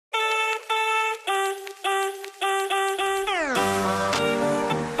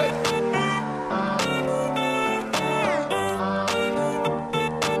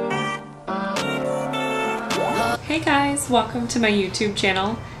welcome to my YouTube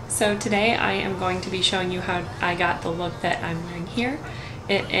channel. So today I am going to be showing you how I got the look that I'm wearing here.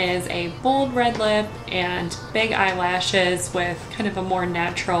 It is a bold red lip and big eyelashes with kind of a more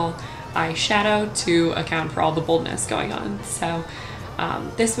natural eyeshadow to account for all the boldness going on. So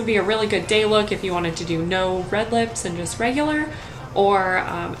this would be a really good day look if you wanted to do no red lips and just regular, or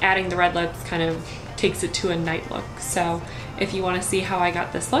adding the red lips kind of takes it to a night look. So if you want to see how I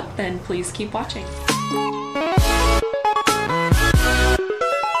got this look, then please keep watching.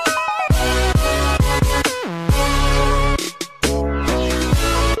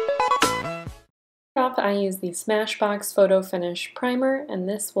 I use the Smashbox Photo Finish Primer, and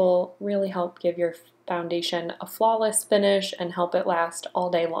this will really help give your foundation a flawless finish and help it last all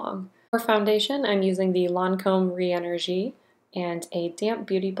day long. For foundation, I'm using the Lancome Renergie and a damp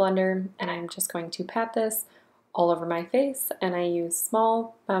beauty blender, and I'm just going to pat this all over my face, and I use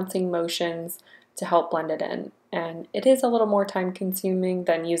small bouncing motions to help blend it in. And it is a little more time consuming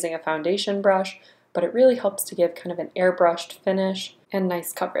than using a foundation brush, but it really helps to give kind of an airbrushed finish and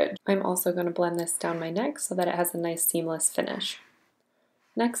nice coverage. I'm also going to blend this down my neck so that it has a nice seamless finish.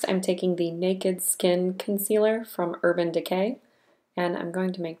 Next, I'm taking the Naked Skin Concealer from Decay, and I'm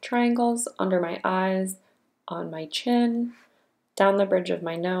going to make triangles under my eyes, on my chin, down the bridge of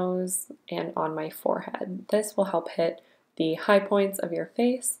my nose, and on my forehead. This will help hit the high points of your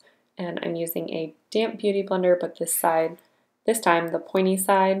face, and I'm using a damp beauty blender, but this time the pointy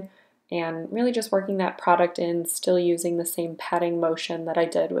side, and really just working that product in, still using the same patting motion that I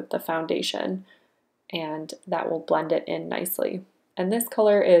did with the foundation, and that will blend it in nicely. And this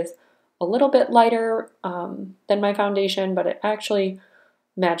color is a little bit lighter than my foundation, but it actually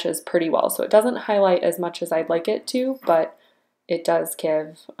matches pretty well. So it doesn't highlight as much as I'd like it to, but it does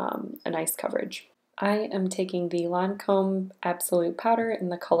give a nice coverage. I am taking the Lancome Absolue powder in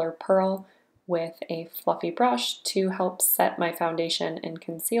the color Pearl with a fluffy brush to help set my foundation and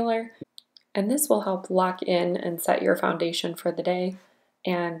concealer. And this will help lock in and set your foundation for the day.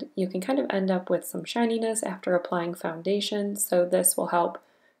 And you can kind of end up with some shininess after applying foundation, so this will help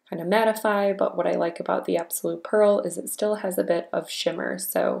kind of mattify, but what I like about the Absolute Pearl is it still has a bit of shimmer,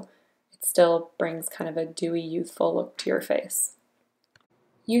 so it still brings kind of a dewy, youthful look to your face.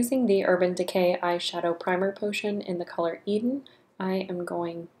 Using the Decay eyeshadow primer potion in the color Eden, I am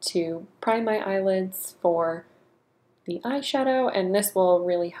going to prime my eyelids for the eyeshadow, and this will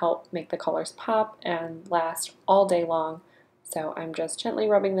really help make the colors pop and last all day long. So I'm just gently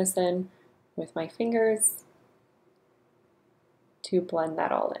rubbing this in with my fingers to blend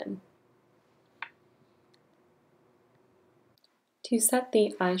that all in. To set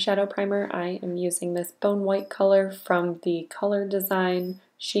the eyeshadow primer, I am using this Bone White color from the Color Design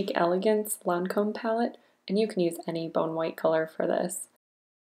Chic Elegance Lancome palette, and you can use any Bone White color for this.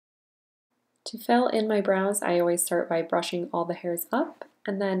 To fill in my brows, I always start by brushing all the hairs up,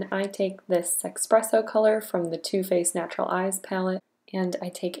 and then I take this Espresso color from the Too Faced Natural Eyes palette, and I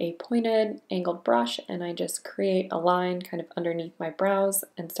take a pointed, angled brush, and I just create a line kind of underneath my brows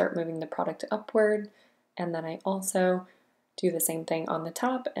and start moving the product upward, and then I also do the same thing on the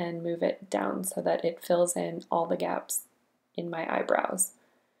top and move it down so that it fills in all the gaps in my eyebrows.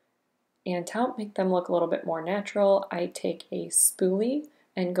 And to help make them look a little bit more natural, I take a spoolie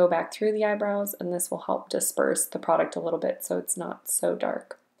and go back through the eyebrows, and this will help disperse the product a little bit so it's not so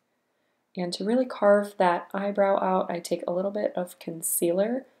dark. And to really carve that eyebrow out, I take a little bit of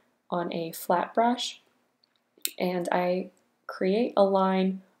concealer on a flat brush, and I create a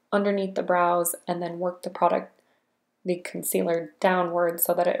line underneath the brows and then work the concealer downward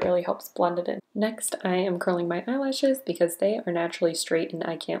so that it really helps blend it in. Next, I am curling my eyelashes because they are naturally straight and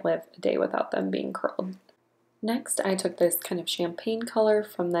I can't live a day without them being curled. Next, I took this kind of champagne color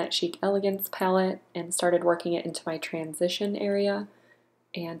from that Chic Elegance palette and started working it into my transition area.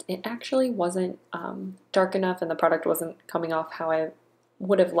 And it actually wasn't dark enough and the product wasn't coming off how I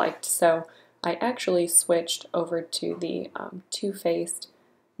would have liked. So I actually switched over to the Too Faced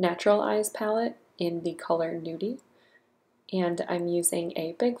Natural Eyes palette in the color Nudie. And I'm using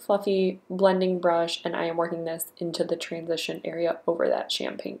a big fluffy blending brush, and I am working this into the transition area over that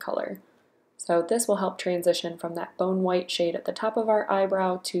champagne color. So this will help transition from that Bone White shade at the top of our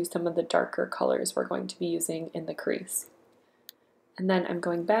eyebrow to some of the darker colors we're going to be using in the crease. And then I'm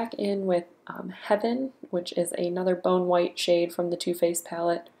going back in with Heaven, which is another Bone White shade from the Too Faced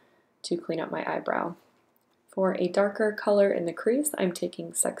palette, to clean up my eyebrow. For a darker color in the crease, I'm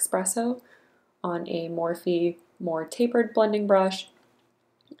taking Espresso on a Morphe more tapered blending brush,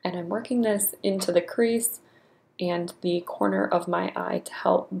 and I'm working this into the crease and the corner of my eye to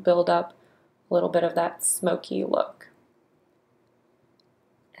help build up a little bit of that smoky look.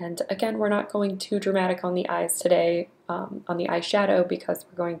 And again, we're not going too dramatic on the eyes today, on the eyeshadow, because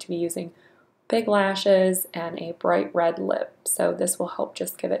we're going to be using big lashes and a bright red lip. So this will help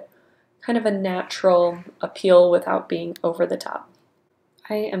just give it kind of a natural appeal without being over the top.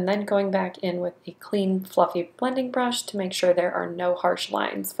 I am then going back in with a clean, fluffy blending brush to make sure there are no harsh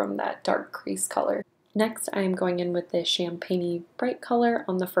lines from that dark crease color. Next, I am going in with this champagne-y bright color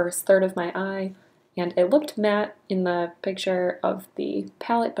on the first third of my eye, and it looked matte in the picture of the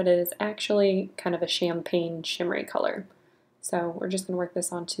palette, but it is actually kind of a champagne shimmery color. So we're just going to work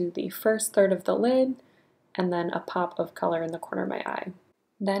this onto the first third of the lid, and then a pop of color in the corner of my eye.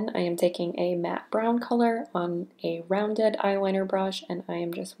 Then I am taking a matte brown color on a rounded eyeliner brush, and I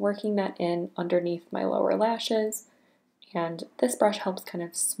am just working that in underneath my lower lashes. And this brush helps kind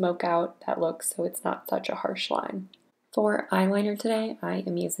of smoke out that look so it's not such a harsh line. For eyeliner today, I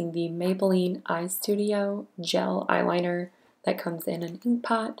am using the Maybelline Eyestudio gel eyeliner that comes in an ink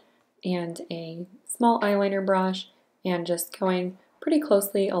pot and a small eyeliner brush, and just going pretty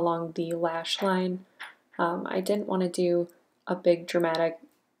closely along the lash line. I didn't want to do a big dramatic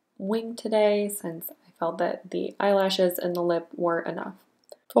wing today since I felt that the eyelashes and the lip were enough.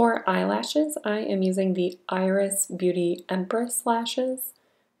 For eyelashes, I am using the Eyeris Beauty Empress lashes,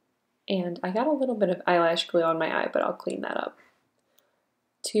 and I got a little bit of eyelash glue on my eye, but I'll clean that up.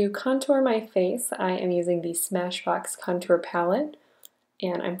 To contour my face, I am using the Smashbox contour palette,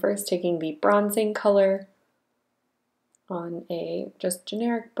 and I'm first taking the bronzing color on a just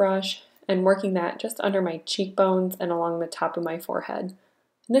generic brush and working that just under my cheekbones and along the top of my forehead.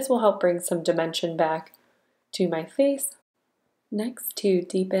 And this will help bring some dimension back to my face. Next, to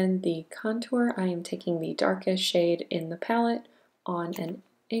deepen the contour, I am taking the darkest shade in the palette on an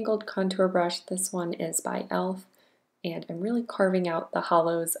angled contour brush. This one is by e.l.f. and I'm really carving out the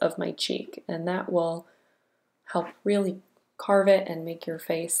hollows of my cheek, and that will help really carve it and make your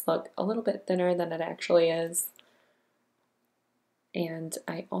face look a little bit thinner than it actually is. And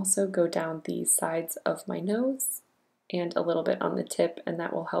I also go down the sides of my nose and a little bit on the tip, and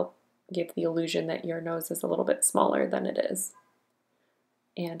that will help give the illusion that your nose is a little bit smaller than it is.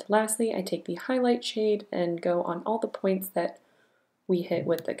 And lastly, I take the highlight shade and go on all the points that we hit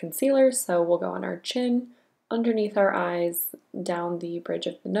with the concealer. So we'll go on our chin, underneath our eyes, down the bridge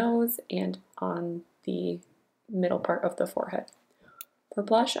of the nose, and on the middle part of the forehead. For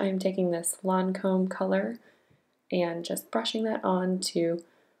blush, I am taking this Lancome color and just brushing that onto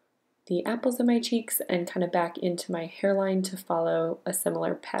the apples of my cheeks and kind of back into my hairline to follow a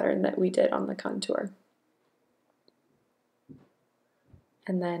similar pattern that we did on the contour.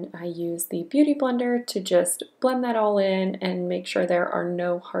 And then I use the Beauty Blender to just blend that all in and make sure there are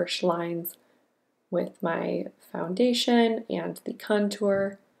no harsh lines with my foundation and the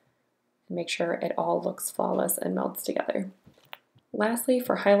contour, and make sure it all looks flawless and melts together. Lastly,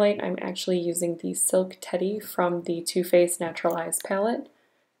 for highlight, I'm actually using the Silk Teddy from the Too Faced Natural Eyes palette,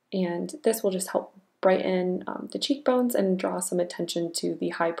 and this will just help brighten the cheekbones and draw some attention to the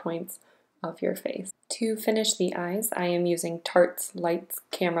high points of your face. To finish the eyes, I am using Tarte's Lights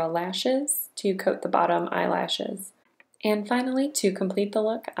Camera Lashes to coat the bottom eyelashes. And finally, to complete the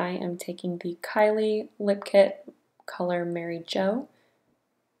look, I am taking the Kylie Lip Kit color Mary Jo,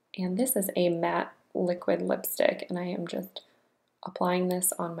 and this is a matte liquid lipstick, and I am just applying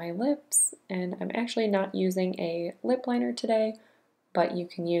this on my lips, and I'm actually not using a lip liner today, but you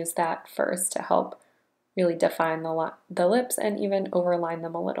can use that first to help really define the lips and even overline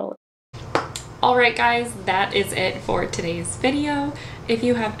them a little. Alright guys, that is it for today's video. If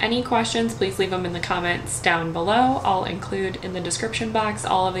you have any questions, please leave them in the comments down below. I'll include in the description box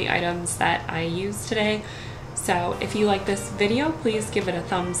all of the items that I used today. So if you like this video, please give it a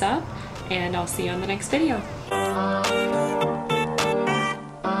thumbs up, and I'll see you on the next video.